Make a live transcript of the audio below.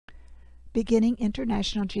Beginning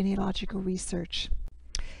international genealogical research.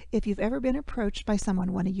 If you've ever been approached by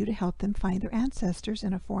someone wanting you to help them find their ancestors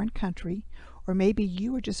in a foreign country, or maybe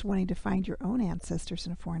you are just wanting to find your own ancestors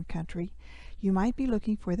in a foreign country, you might be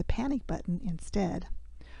looking for the panic button instead.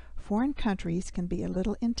 Foreign countries can be a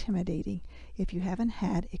little intimidating if you haven't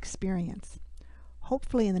had experience.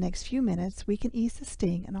 Hopefully in the next few minutes we can ease the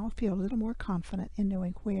sting and all feel a little more confident in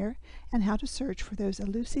knowing where and how to search for those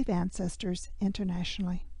elusive ancestors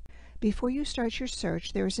internationally. Before you start your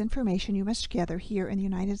search, there is information you must gather here in the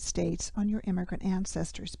United States on your immigrant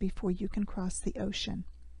ancestors before you can cross the ocean.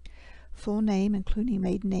 Full name, including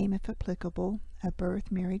maiden name if applicable, a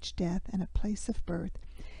birth, marriage, death, and a place of birth,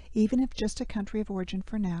 even if just a country of origin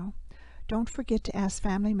for now. Don't forget to ask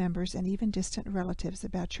family members and even distant relatives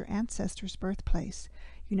about your ancestors' birthplace.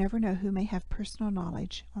 You never know who may have personal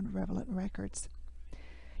knowledge on relevant records.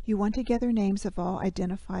 You want to gather names of all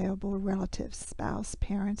identifiable relatives, spouse,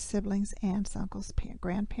 parents, siblings, aunts, uncles,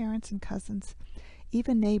 grandparents, and cousins,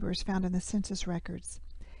 even neighbors found in the census records.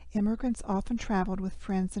 Immigrants often traveled with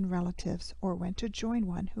friends and relatives or went to join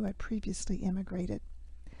one who had previously immigrated.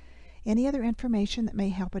 Any other information that may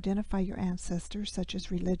help identify your ancestors, such as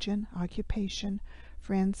religion, occupation,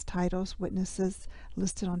 friends, titles, witnesses,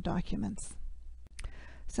 listed on documents.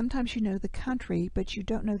 Sometimes you know the country, but you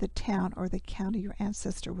don't know the town or the county your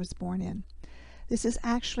ancestor was born in. This is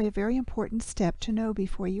actually a very important step to know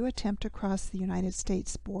before you attempt to cross the United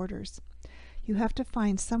States borders. You have to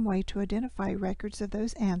find some way to identify records of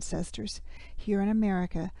those ancestors here in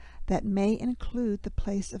America that may include the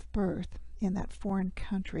place of birth in that foreign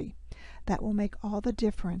country. That will make all the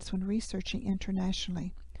difference when researching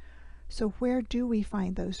internationally. So where do we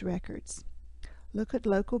find those records? Look at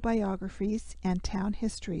local biographies and town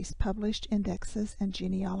histories, published indexes, and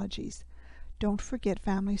genealogies. Don't forget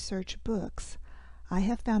family search books. I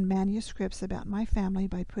have found manuscripts about my family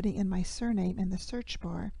by putting in my surname in the search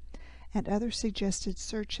bar, and other suggested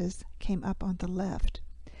searches came up on the left.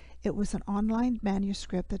 It was an online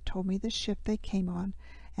manuscript that told me the ship they came on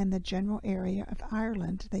and the general area of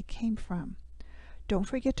Ireland they came from. Don't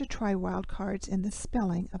forget to try wildcards in the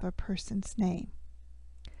spelling of a person's name.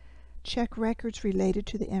 Check records related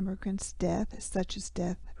to the immigrant's death, such as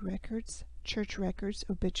death records, church records,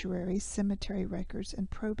 obituaries, cemetery records, and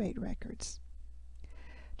probate records.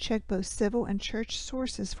 Check both civil and church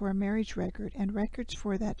sources for a marriage record and records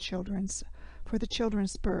for the children's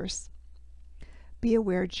births. Be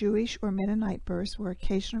aware Jewish or Mennonite births were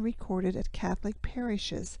occasionally recorded at Catholic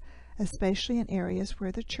parishes, especially in areas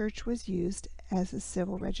where the church was used as a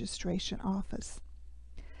civil registration office.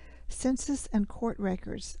 Census and court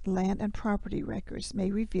records, land and property records may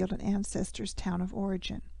reveal an ancestor's town of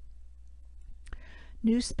origin.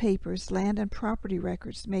 Newspapers, land and property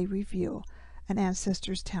records may reveal an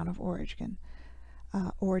ancestor's town of origin.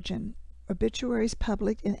 Obituaries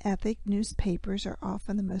published in ethnic newspapers are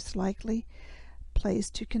often the most likely place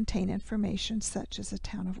to contain information such as a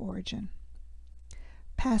town of origin.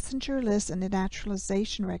 Passenger lists and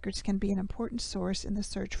naturalization records can be an important source in the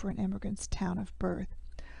search for an immigrant's town of birth.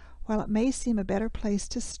 While it may seem a better place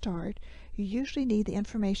to start, you usually need the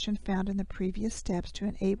information found in the previous steps to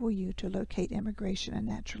enable you to locate immigration and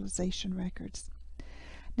naturalization records.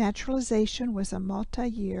 Naturalization was a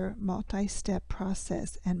multi-year, multi-step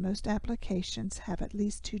process, and most applications have at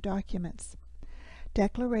least 2 documents.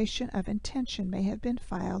 Declaration of intention may have been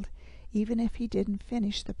filed even if he didn't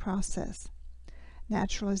finish the process.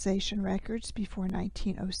 Naturalization records before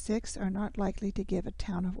 1906 are not likely to give a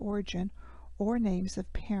town of origin or names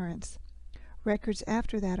of parents. Records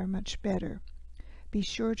after that are much better. Be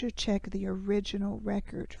sure to check the original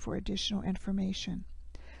record for additional information.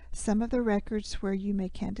 Some of the records where you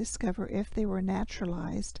can discover if they were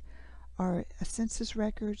naturalized are census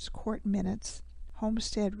records, court minutes,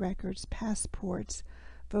 homestead records, passports,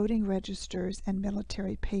 voting registers, and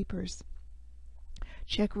military papers.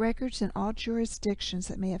 Check records in all jurisdictions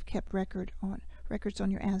that may have kept records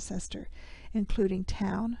on your ancestor, including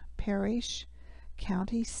town, parish,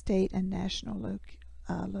 county, state, and national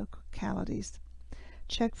localities.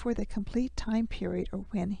 Check for the complete time period or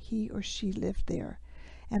when he or she lived there,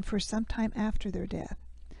 and for some time after their death.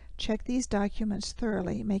 Check these documents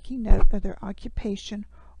thoroughly, making note of their occupation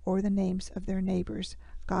or the names of their neighbors,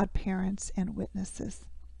 godparents, and witnesses.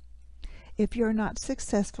 If you are not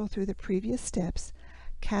successful through the previous steps,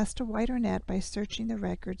 cast a wider net by searching the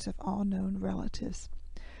records of all known relatives.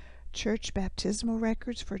 Church baptismal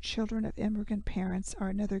records for children of immigrant parents are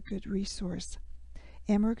another good resource.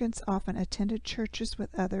 Immigrants often attended churches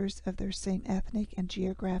with others of their same ethnic and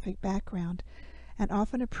geographic background, and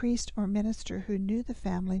often a priest or minister who knew the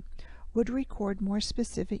family would record more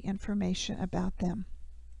specific information about them.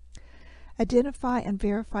 Identify and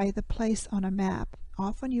verify the place on a map.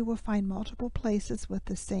 Often you will find multiple places with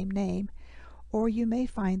the same name, or you may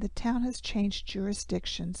find the town has changed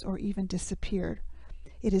jurisdictions or even disappeared.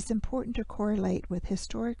 It is important to correlate with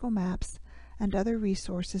historical maps and other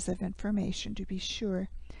resources of information to be sure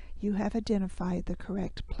you have identified the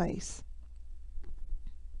correct place.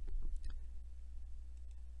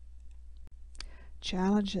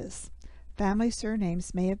 Challenges. Family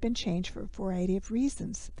surnames may have been changed for a variety of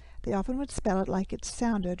reasons. They often would spell it like it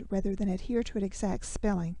sounded rather than adhere to an exact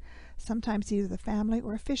spelling. Sometimes either the family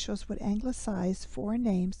or officials would anglicize foreign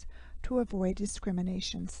names to avoid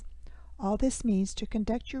discriminations. All this means to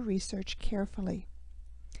conduct your research carefully.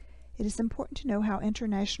 It is important to know how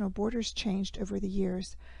international borders changed over the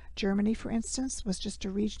years. Germany, for instance, was just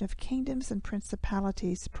a region of kingdoms and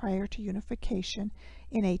principalities prior to unification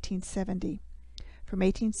in 1870. From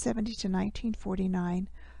 1870 to 1949,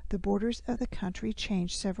 the borders of the country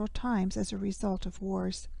changed several times as a result of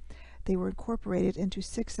wars. They were incorporated into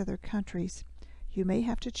 6 other countries. You may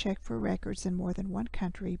have to check for records in more than one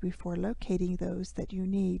country before locating those that you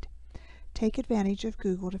need. Take advantage of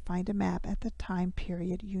Google to find a map at the time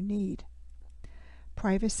period you need.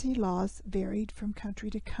 Privacy laws varied from country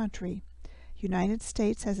to country. United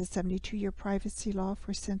States has a 72-year privacy law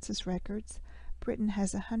for census records. Britain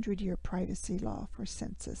has a 100-year privacy law for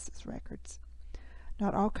census records.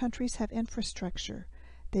 Not all countries have infrastructure.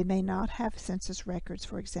 They may not have census records,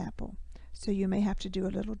 for example, so you may have to do a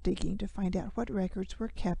little digging to find out what records were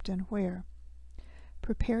kept and where.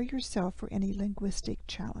 Prepare yourself for any linguistic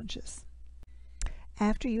challenges.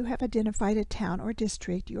 After you have identified a town or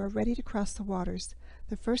district, you are ready to cross the waters.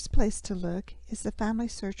 The first place to look is the Family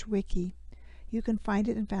Search Wiki. You can find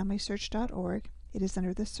it in FamilySearch.org. It is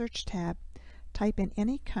under the Search tab. Type in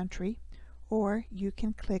any country, or you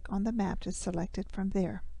can click on the map to select it from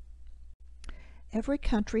there. Every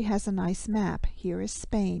country has a nice map. Here is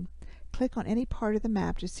Spain. Click on any part of the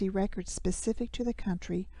map to see records specific to the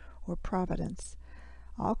country or province.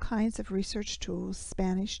 All kinds of research tools,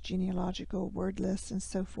 Spanish, genealogical, word lists, and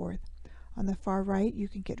so forth. On the far right, you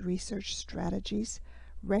can get research strategies,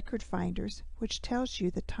 record finders, which tells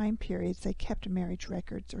you the time periods they kept marriage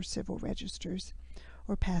records or civil registers,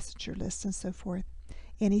 or passenger lists, and so forth.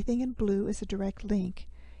 Anything in blue is a direct link.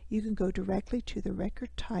 You can go directly to the record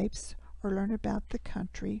types or learn about the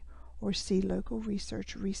country or see local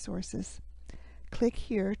research resources. Click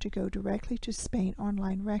here to go directly to Spain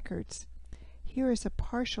online records. Here is a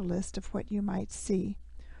partial list of what you might see,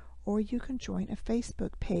 or you can join a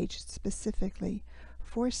Facebook page specifically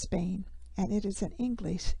for Spain, and it is in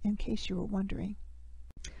English in case you were wondering.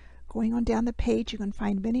 Going on down the page, you can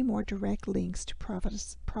find many more direct links to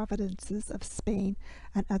provinces of Spain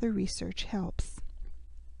and other research helps.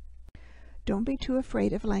 Don't be too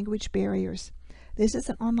afraid of language barriers. This is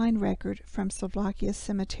an online record from Slovakia's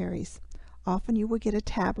cemeteries. Often you will get a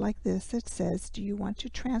tab like this that says, "Do you want to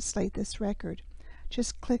translate this record?"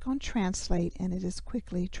 Just click on Translate and it is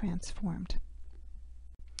quickly transformed.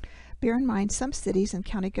 Bear in mind, some cities and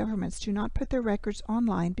county governments do not put their records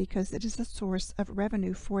online because it is a source of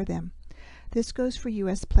revenue for them. This goes for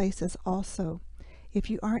U.S. places also. If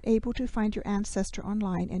you aren't able to find your ancestor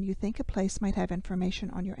online and you think a place might have information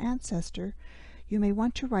on your ancestor, you may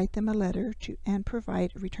want to write them a letter and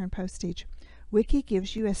provide return postage. Wiki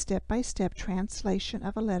gives you a step-by-step translation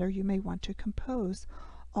of a letter you may want to compose,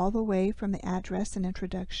 all the way from the address and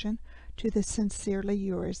introduction to the sincerely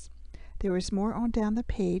yours. There is more on down the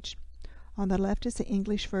page. On the left is the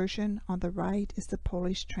English version, on the right is the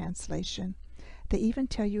Polish translation. They even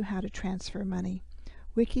tell you how to transfer money.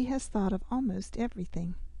 Wiki has thought of almost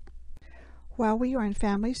everything. While we are in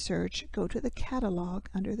Family Search, go to the Catalog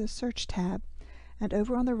under the Search tab, and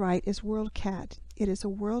over on the right is WorldCat. It is a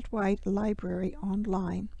worldwide library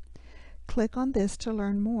online. Click on this to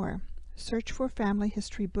learn more. Search for family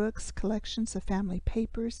history books, collections of family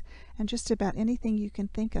papers, and just about anything you can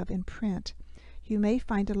think of in print. You may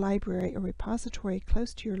find a library or repository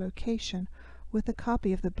close to your location with a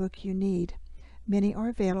copy of the book you need. Many are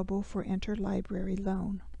available for interlibrary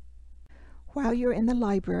loan. While you're in the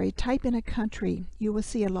library, type in a country. You will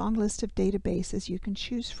see a long list of databases you can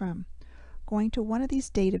choose from. Going to one of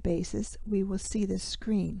these databases, we will see this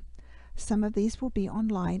screen. Some of these will be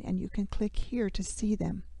online and you can click here to see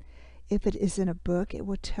them. If it is in a book, it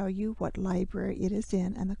will tell you what library it is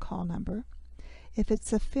in and the call number. If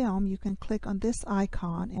it's a film, you can click on this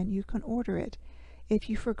icon and you can order it. If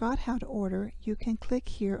you forgot how to order, you can click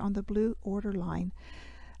here on the blue order line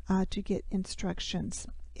to get instructions.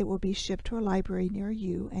 It will be shipped to a library near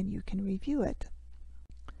you and you can review it.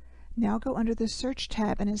 Now go under the Search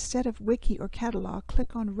tab and instead of Wiki or Catalog,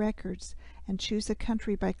 click on Records and choose a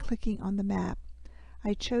country by clicking on the map.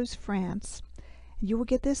 I chose France. You will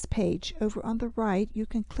get this page. Over on the right, you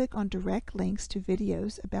can click on direct links to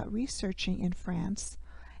videos about researching in France,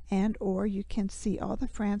 or you can see all the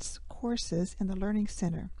France courses in the Learning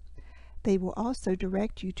Center. They will also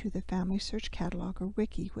direct you to the Family Search Catalog or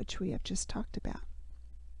Wiki, which we have just talked about.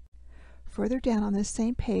 Further down on this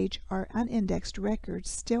same page are unindexed records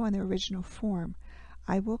still in their original form.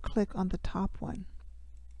 I will click on the top one.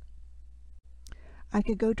 I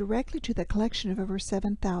could go directly to the collection of over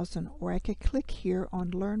 7,000, or I could click here on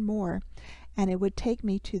Learn More, and it would take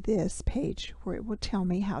me to this page where it will tell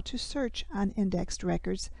me how to search unindexed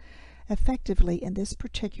records effectively in this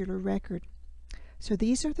particular record. So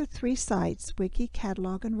these are the three sites, Wiki,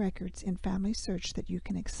 Catalog, and Records in Family Search that you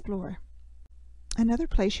can explore. Another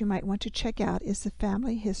place you might want to check out is the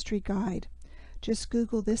Family History Guide. Just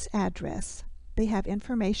Google this address. They have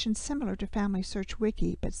information similar to Family Search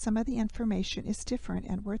Wiki, but some of the information is different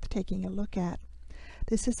and worth taking a look at.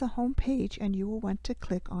 This is a home page, and you will want to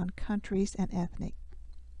click on Countries and Ethnic.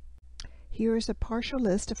 Here is a partial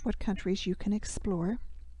list of what countries you can explore.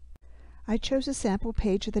 I chose a sample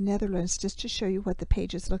page of the Netherlands just to show you what the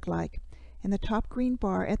pages look like. In the top green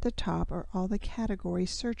bar at the top are all the categories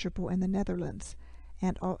searchable in the Netherlands,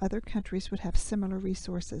 and all other countries would have similar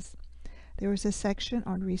resources. There is a section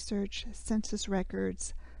on research, census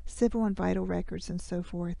records, civil and vital records, and so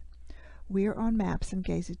forth. We are on maps and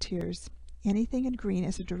gazetteers. Anything in green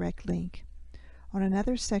is a direct link. On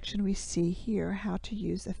another section we see here how to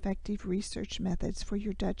use effective research methods for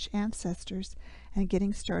your Dutch ancestors and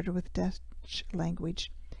getting started with Dutch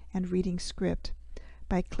language and reading script.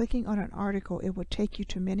 By clicking on an article, it will take you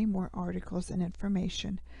to many more articles and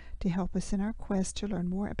information to help us in our quest to learn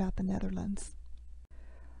more about the Netherlands.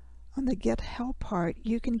 On the Get Help part,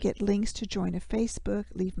 you can get links to join a Facebook,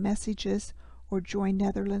 leave messages, or join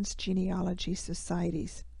Netherlands genealogy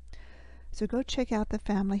societies. So go check out the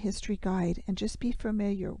Family History Guide and just be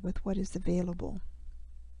familiar with what is available.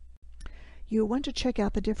 You'll want to check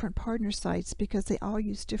out the different partner sites because they all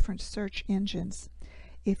use different search engines.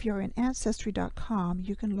 If you're in Ancestry.com,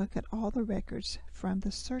 you can look at all the records from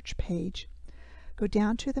the search page. Go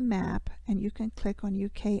down to the map and you can click on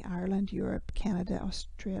UK, Ireland, Europe, Canada,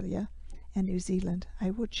 Australia, and New Zealand.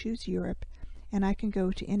 I will choose Europe, and I can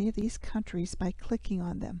go to any of these countries by clicking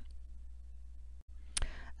on them.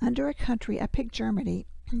 Under a country, I picked Germany.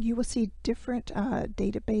 You will see different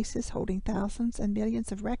databases holding thousands and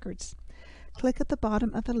millions of records. Click at the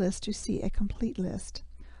bottom of the list to see a complete list.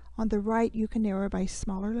 On the right, you can narrow by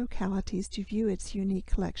smaller localities to view its unique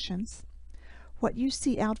collections. What you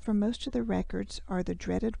see out from most of the records are the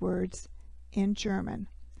dreaded words in German.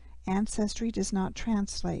 Ancestry does not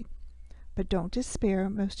translate, but don't despair,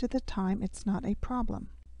 most of the time it's not a problem.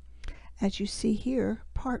 As you see here,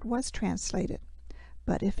 part was translated,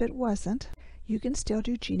 but if it wasn't, you can still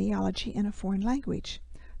do genealogy in a foreign language.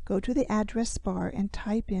 Go to the address bar and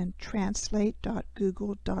type in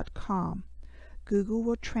translate.google.com. Google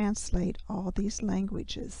will translate all these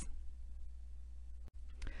languages.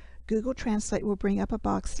 Google Translate will bring up a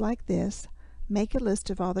box like this. Make a list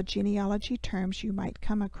of all the genealogy terms you might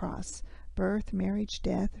come across: birth, marriage,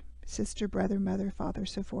 death, sister, brother, mother, father,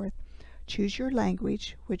 so forth. Choose your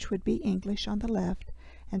language, which would be English on the left,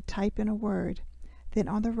 and type in a word. Then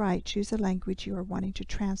on the right, choose a language you are wanting to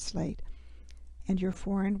translate, and your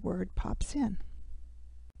foreign word pops in.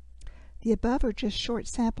 The above are just short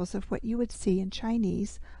samples of what you would see in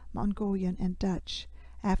Chinese, Mongolian, and Dutch.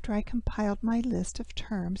 After I compiled my list of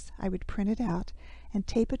terms, I would print it out and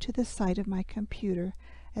tape it to the side of my computer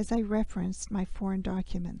as I referenced my foreign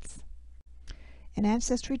documents. In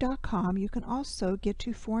Ancestry.com, you can also get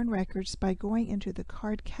to foreign records by going into the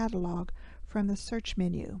card catalog from the search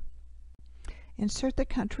menu. Insert the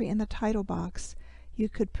country in the title box. You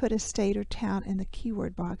could put a state or town in the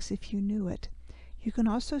keyword box if you knew it. You can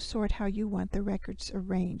also sort how you want the records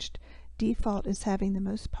arranged. Default is having the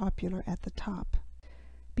most popular at the top.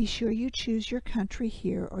 Be sure you choose your country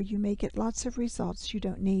here, or you may get lots of results you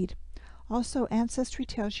don't need. Also, Ancestry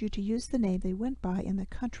tells you to use the name they went by in the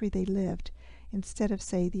country they lived, instead of,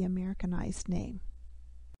 say, the Americanized name.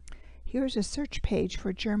 Here's a search page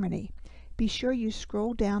for Germany. Be sure you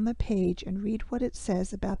scroll down the page and read what it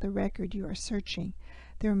says about the record you are searching.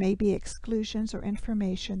 There may be exclusions or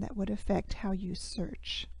information that would affect how you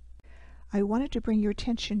search. I wanted to bring your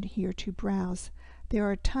attention here to Browse. There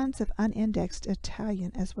are tons of unindexed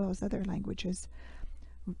Italian as well as other languages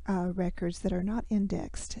records that are not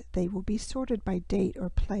indexed. They will be sorted by date or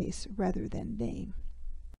place rather than name.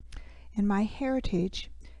 In My Heritage,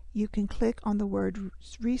 you can click on the word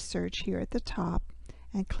Research here at the top,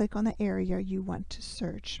 and click on the area you want to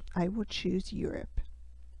search. I will choose Europe.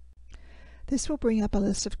 This will bring up a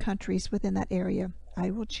list of countries within that area.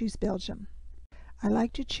 I will choose Belgium. I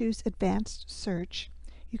like to choose Advanced Search.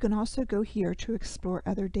 You can also go here to explore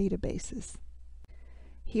other databases.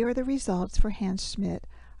 Here are the results for Hans Schmidt.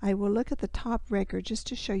 I will look at the top record just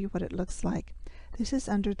to show you what it looks like. This is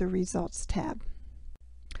under the Results tab.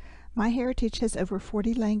 MyHeritage has over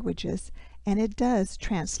 40 languages, and it does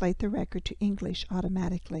translate the record to English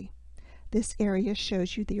automatically. This area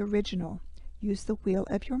shows you the original. Use the wheel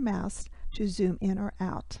of your mouse to zoom in or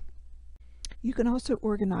out. You can also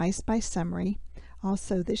organize by summary.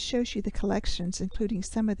 Also, this shows you the collections, including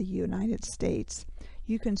some of the United States.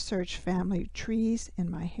 You can search family trees in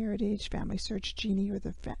MyHeritage, Family Search Genie,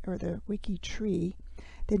 or the Wiki Tree.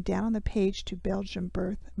 Then down on the page to Belgium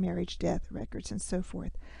birth, marriage, death records, and so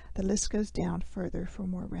forth. The list goes down further for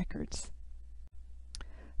more records.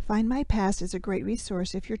 Find My Past is a great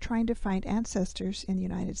resource if you're trying to find ancestors in the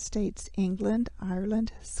United States, England,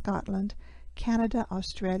 Ireland, Scotland, Canada,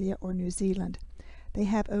 Australia, or New Zealand. They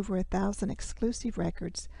have over 1,000 exclusive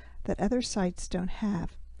records that other sites don't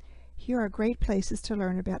have. Here are great places to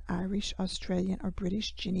learn about Irish, Australian, or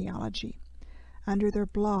British genealogy. Under their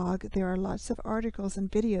blog, there are lots of articles and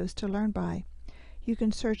videos to learn by. You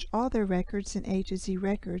can search all their records in A to Z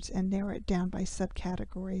records and narrow it down by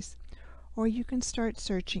subcategories. Or you can start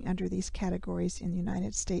searching under these categories in the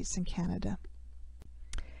United States and Canada.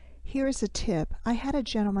 Here is a tip. I had a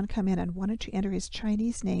gentleman come in and wanted to enter his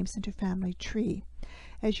Chinese names into Family Tree.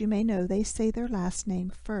 As you may know, they say their last name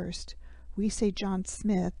first. We say John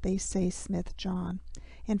Smith, they say Smith John.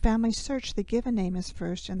 In Family Search, the given name is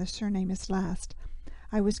first and the surname is last.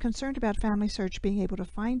 I was concerned about Family Search being able to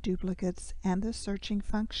find duplicates and the searching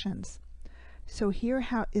functions. So here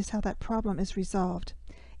is how that problem is resolved.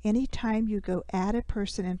 Anytime you go add a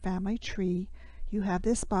person in Family Tree, you have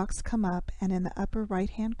this box come up, and in the upper right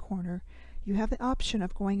hand corner you have the option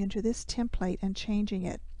of going into this template and changing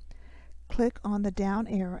it. Click on the down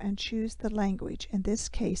arrow and choose the language. In this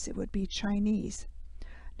case it would be Chinese.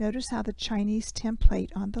 Notice how the Chinese template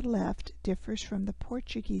on the left differs from the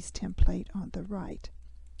Portuguese template on the right.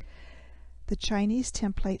 The Chinese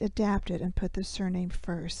template adapted and put the surname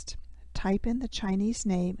first. Type in the Chinese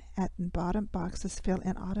name at the bottom boxes, fill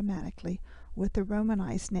in automatically with the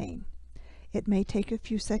Romanized name. It may take a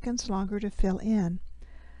few seconds longer to fill in.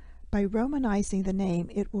 By Romanizing the name,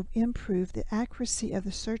 it will improve the accuracy of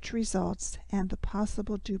the search results and the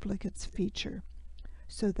possible duplicates feature.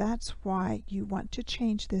 So that's why you want to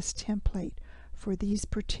change this template for these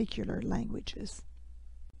particular languages.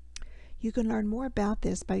 You can learn more about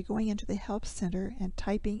this by going into the Help Center and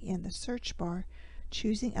typing in the search bar,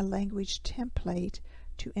 choosing a language template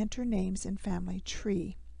to enter names in Family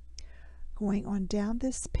Tree. Going on down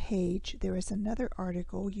this page, there is another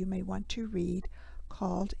article you may want to read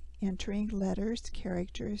called Entering Letters,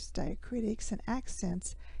 Characters, Diacritics, and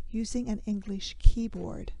Accents Using an English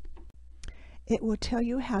Keyboard. It will tell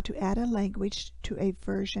you how to add a language to a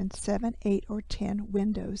version 7, 8, or 10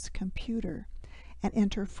 Windows computer and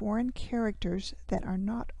enter foreign characters that are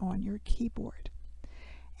not on your keyboard.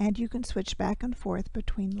 And you can switch back and forth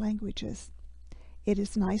between languages. It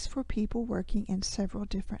is nice for people working in several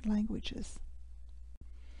different languages.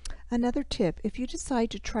 Another tip, if you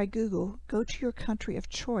decide to try Google, go to your country of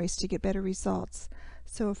choice to get better results.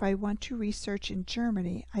 So if I want to research in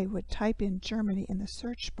Germany, I would type in Germany in the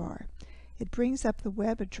search bar. It brings up the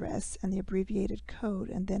web address and the abbreviated code,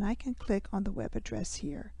 and then I can click on the web address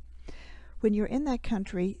here. When you're in that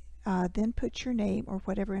country, then put your name or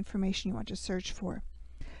whatever information you want to search for.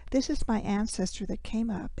 This is my ancestor that came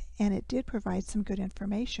up, and it did provide some good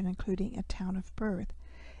information, including a town of birth.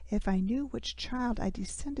 If I knew which child I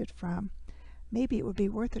descended from, maybe it would be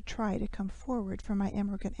worth a try to come forward for my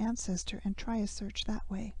immigrant ancestor and try a search that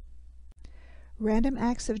way. Random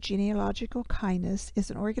Acts of Genealogical Kindness is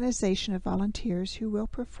an organization of volunteers who will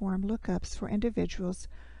perform lookups for individuals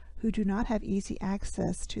who do not have easy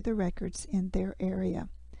access to the records in their area.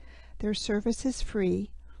 Their service is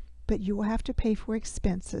free, but you will have to pay for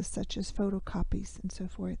expenses such as photocopies and so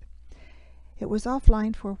forth. It was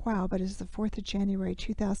offline for a while, but as the 4th of January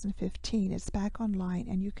 2015, it's back online,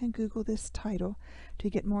 and you can Google this title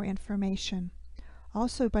to get more information.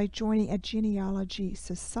 Also, by joining a genealogy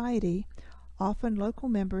society, often local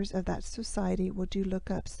members of that society will do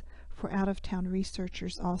lookups for out-of-town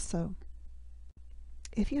researchers also.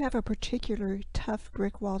 If you have a particular tough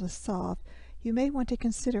brick wall to solve, you may want to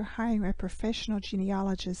consider hiring a professional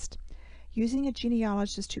genealogist. Using a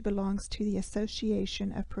genealogist who belongs to the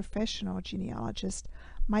Association of Professional Genealogists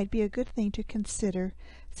might be a good thing to consider,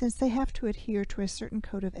 since they have to adhere to a certain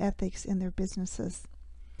code of ethics in their businesses.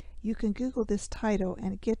 You can Google this title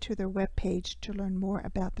and get to their webpage to learn more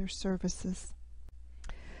about their services.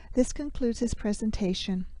 This concludes this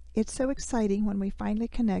presentation. It's so exciting when we finally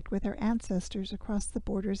connect with our ancestors across the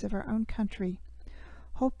borders of our own country.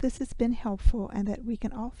 Hope this has been helpful and that we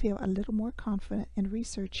can all feel a little more confident in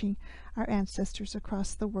researching our ancestors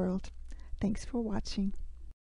across the world. Thanks for watching.